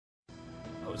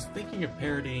was thinking of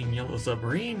parodying Yellow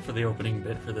Submarine for the opening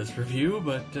bit for this review,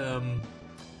 but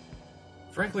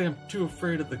frankly I'm too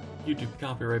afraid of the YouTube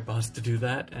copyright boss to do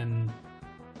that, and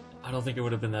I don't think it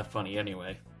would have been that funny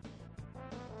anyway.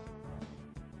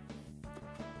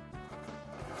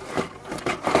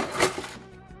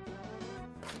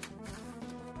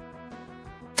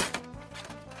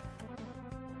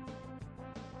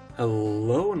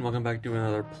 Hello and welcome back to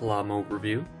another Plamo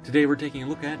review. Today we're taking a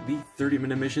look at the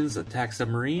 30-Minute Missions Attack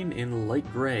Submarine in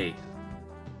light gray.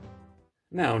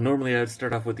 Now, normally I'd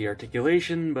start off with the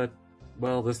articulation, but,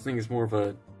 well, this thing is more of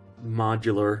a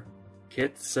modular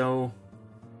kit, so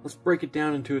let's break it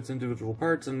down into its individual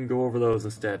parts and go over those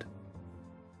instead.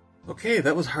 Okay,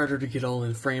 that was harder to get all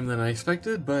in frame than I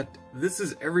expected, but this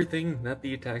is everything that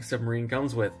the Attack Submarine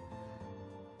comes with.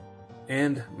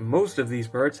 And most of these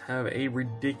parts have a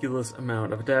ridiculous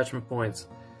amount of attachment points.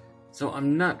 So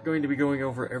I'm not going to be going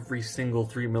over every single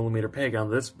 3mm peg on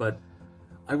this, but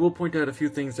I will point out a few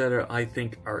things that I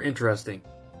think are interesting.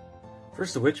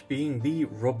 First of which being the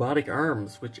robotic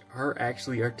arms, which are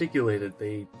actually articulated.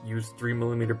 They use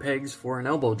 3mm pegs for an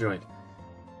elbow joint.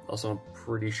 Also, I'm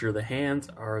pretty sure the hands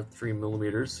are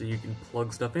 3mm, so you can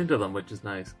plug stuff into them, which is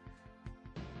nice.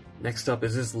 Next up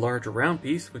is this large round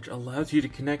piece, which allows you to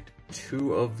connect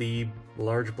two of the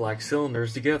large black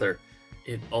cylinders together.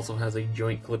 It also has a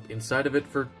joint clip inside of it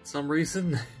for some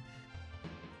reason.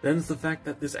 Then it's the fact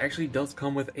that this actually does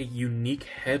come with a unique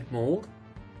head mold.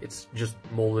 It's just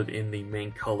molded in the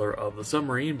main color of the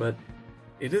submarine, but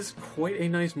it is quite a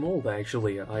nice mold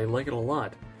actually. I like it a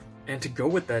lot. And to go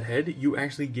with that head, you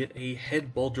actually get a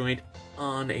head ball joint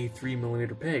on a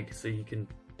 3mm peg, so you can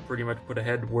pretty much put a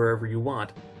head wherever you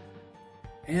want.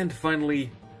 And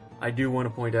finally, I do want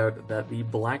to point out that the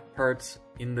black parts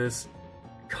in this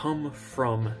come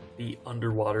from the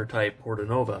underwater type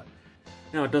Portanova.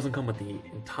 Now, it doesn't come with the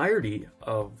entirety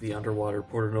of the underwater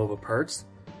Portanova parts.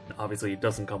 Obviously, it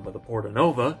doesn't come with a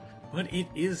Portanova, but it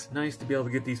is nice to be able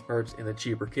to get these parts in a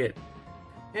cheaper kit.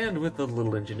 And with a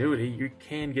little ingenuity, you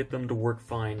can get them to work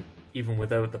fine, even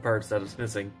without the parts that it's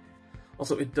missing.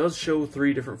 Also, it does show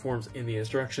 3 different forms in the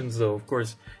instructions, though of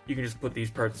course you can just put these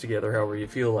parts together however you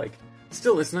feel like.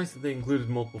 Still, it's nice that they included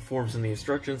multiple forms in the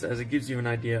instructions, as it gives you an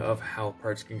idea of how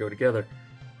parts can go together.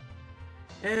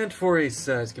 And for a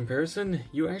size comparison,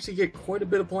 you actually get quite a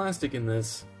bit of plastic in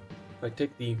this. If I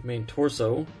take the main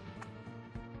torso,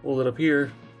 hold it up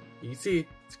here, you can see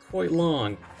it's quite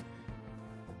long.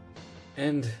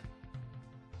 And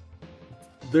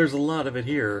there's a lot of it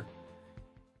here.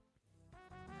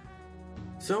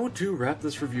 So, to wrap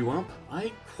this review up,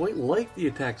 I quite like the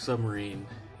Attack Submarine.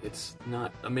 It's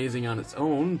not amazing on its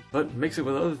own, but mix it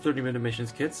with other 30-minute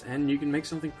missions kits and you can make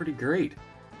something pretty great.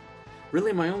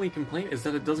 Really, my only complaint is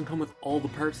that it doesn't come with all the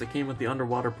parts that came with the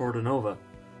underwater Portanova.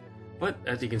 But,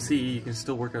 as you can see, you can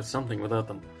still work out something without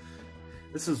them.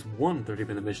 This is one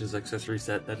 30-minute missions accessory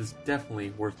set that is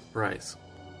definitely worth the price.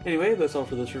 Anyway, that's all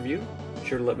for this review. Be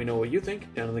sure to let me know what you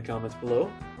think down in the comments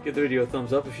below. Give the video a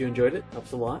thumbs up if you enjoyed it,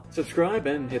 helps a lot. Subscribe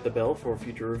and hit the bell for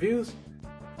future reviews.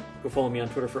 Go follow me on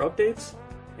Twitter for updates.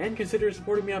 And consider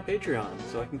supporting me on Patreon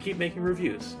so I can keep making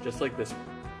reviews just like this one.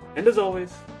 And as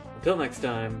always, until next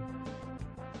time,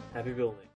 happy building.